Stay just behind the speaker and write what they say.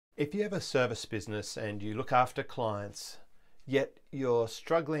If you have a service business and you look after clients, yet you're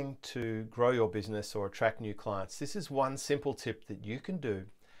struggling to grow your business or attract new clients, this is one simple tip that you can do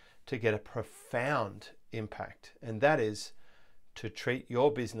to get a profound impact, and that is to treat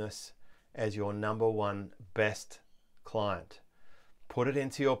your business as your number one best client. Put it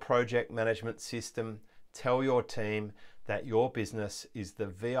into your project management system. Tell your team that your business is the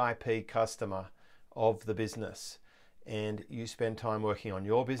VIP customer of the business, and you spend time working on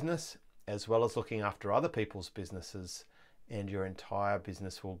your business as well as looking after other people's businesses, and your entire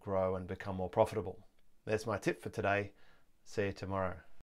business will grow and become more profitable. That's my tip for today. See you tomorrow.